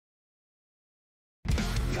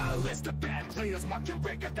nihilist. The bad players mark your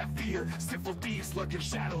record, that fear. Sinful thieves lurk in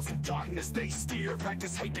shadows, in darkness they steer.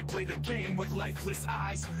 Practice hate, they play the game with lifeless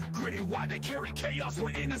eyes. Gritty why they carry chaos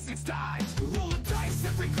where innocence dies. Roll the dice,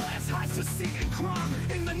 every glass hides deceit and crime.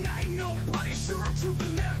 In the night, nobody's sure of truth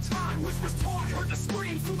in their time. Whispers torn, heard the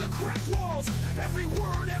scream through the cracked walls. Every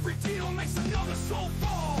word, every deal makes another soul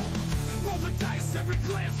fall. Roll the dice, every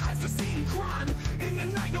glance hides deceit and crime. In the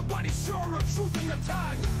night, nobody's sure of truth in their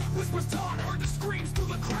time. Whispers torn, heard the screams through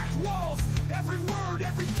the cracked walls. Every word,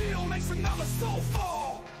 every deal makes another soul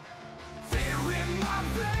fall. Fear in my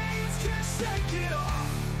veins, can't shake it off.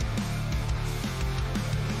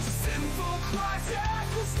 Sinful cries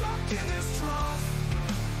echo stuck in this trough.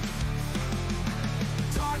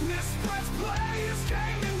 Darkness spreads, players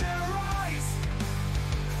game in their eyes.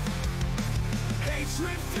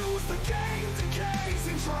 Hatred fuels the game, decays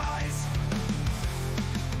and dries.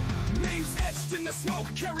 Names etched in the smoke,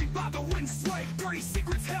 carried by the wind sway. Dirty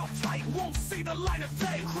secrets held tight, won't see the light of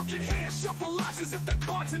day. Crooked hands shuffle lives as if the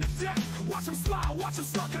cards in the deck. Watch them smile, watch them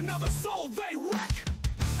suck another soul they wreck.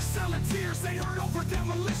 Selling tears they heard over their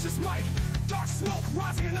malicious might. Dark smoke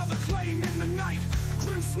rising, another claim in the night.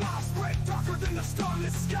 Grim smile spread darker than the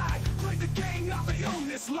starless sky. Play the game, now they own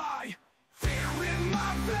this lie. Fear in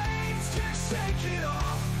my veins, can't shake it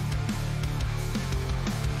off.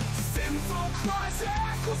 Sinful cries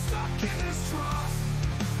echo stuck in this trough.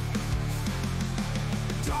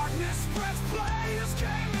 Darkness spreads, players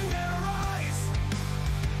game in their eyes.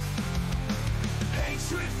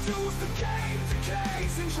 Hatred fuels the game,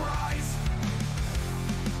 decays and dries.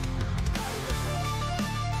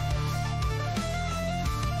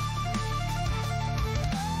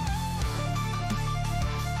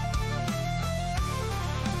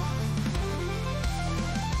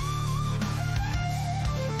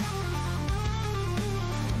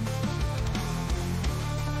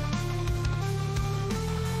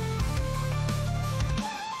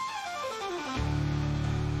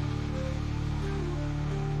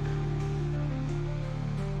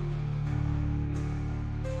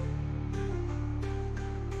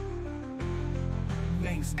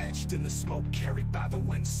 Names etched in the smoke, carried by the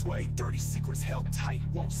wind sway. Dirty secrets held tight,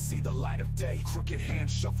 won't see the light of day. Crooked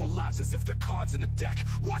hands shuffle lives as if the cards in the deck.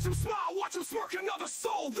 Watch them smile, watch them smirk, another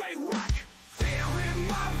soul they wreck. Fear in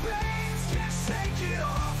my veins, can't shake it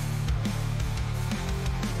off.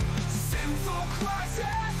 Sinful cries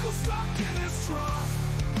echo stuck in this trough.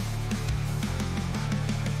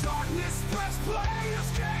 Darkness spreads, players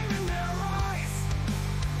game in their eyes.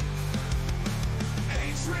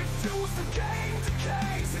 Hatred fuels the game,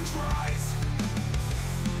 decays and dries.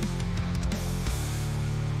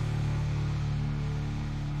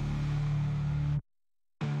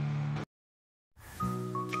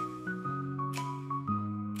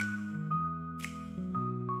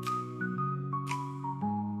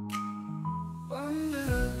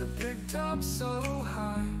 Under the big top so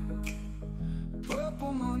high,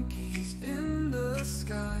 purple monkeys in the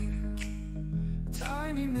sky.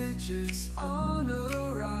 Tiny midgets on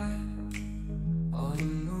a ride. On a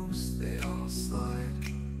moose they all slide.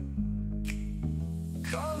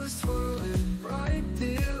 Colors swirling, bright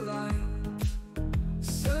delight.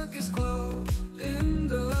 Circus glow in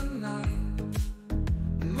the night.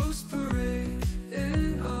 Moose parade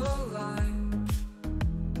in a line.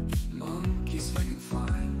 Monkeys swinging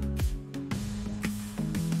fine.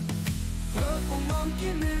 Purple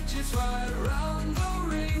monkey midgets ride around the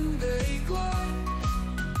ring they glide.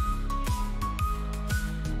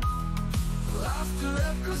 Laughter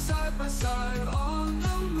echoes side by side. On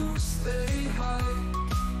the moose they hide.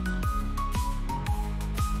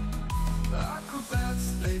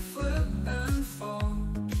 Acrobats they flip and fall.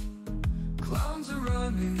 Clowns are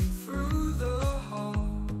running through the hall.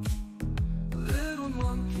 Little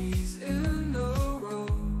monkeys in a row.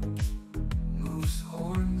 Moose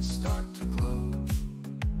horns start to glow.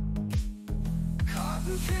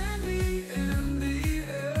 Cotton candy in the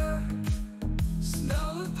air.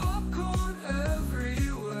 Smell of popcorn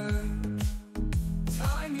everywhere.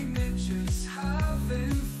 Tiny midgets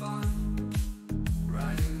having fun.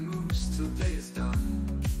 Riding moose till day is done.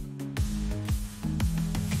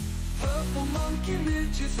 Purple monkey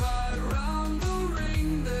midgets ride around the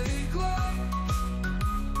ring they glide.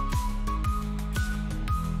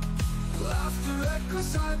 Laughter echoes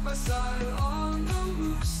side by side. On the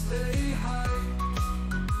moose they hide.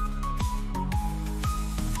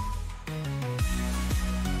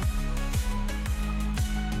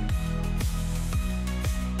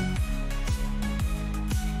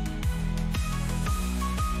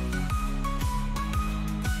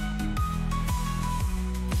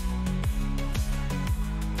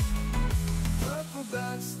 Purple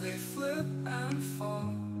bats they flip and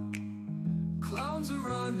fall.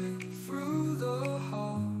 running through the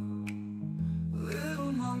hall.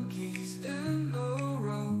 Little monkeys in a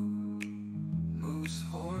row. Moose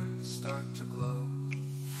horns start to glow.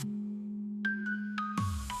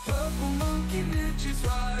 Purple monkey midgets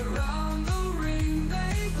ride round the ring,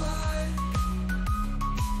 they glide.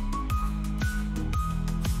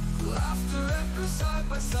 Laughter echoes side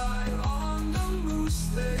by side, on the moose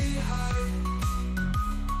they hide.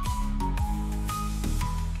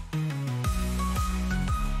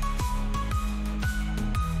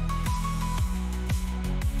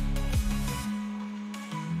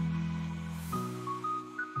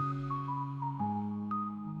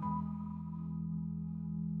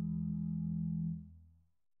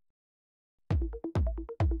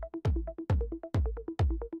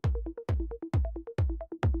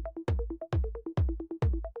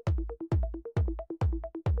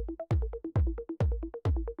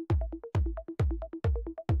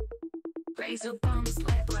 Razor bumps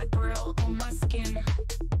like black pearl on my skin.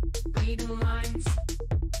 Reading lines,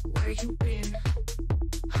 where you been?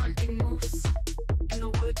 Hunting moose in the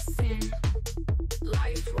woods sin.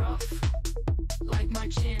 Life rough, like my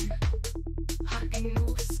chin. Hunting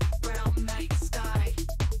moose, brown night sky.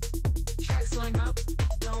 Tracks line up,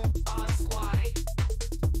 don't ask why.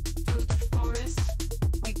 Through the forest,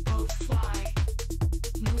 we both fly.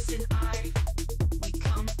 Moose and I, we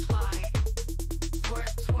come fly.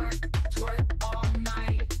 Twerk, twerk, twerk all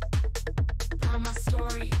night. Tell my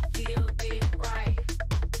story, feel it right.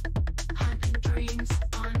 Hunting dreams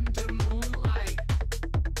under moonlight.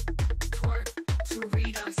 Twerk to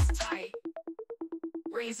read us tight.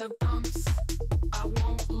 Razor bumps, I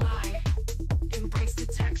won't lie. Embrace the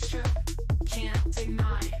texture, can't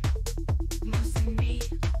deny. Moose and me,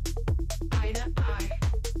 eye to eye.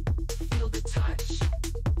 Feel the touch,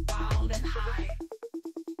 wild and high.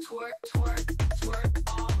 Twerk, twerk, twerk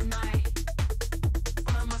all night.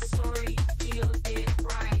 Tell my story, feel it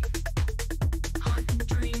right. Hunting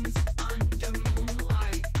dreams under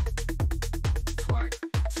moonlight. Twerk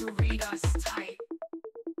to read us tight.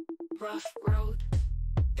 Rough road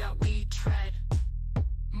that we tread.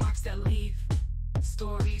 Marks that leave,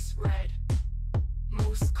 stories read.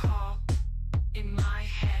 Moose call in my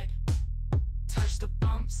head. Touch the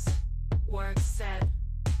bumps, words said.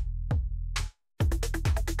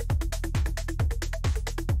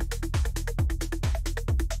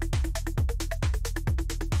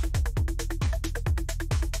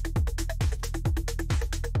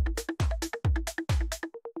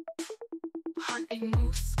 Hunting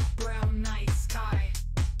moose, brown night sky.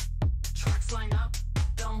 Tracks line up,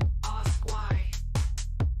 don't ask why.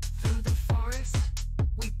 Through the forest,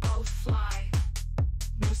 we both fly.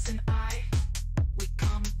 Moose and I, we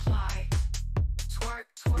comply. Twerk,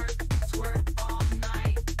 twerk, twerk all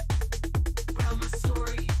night. Tell my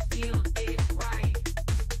story, feel it right.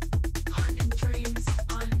 Hunting dreams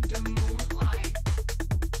under moonlight.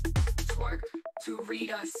 Twerk to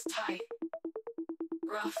read us tight.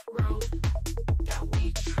 Rough road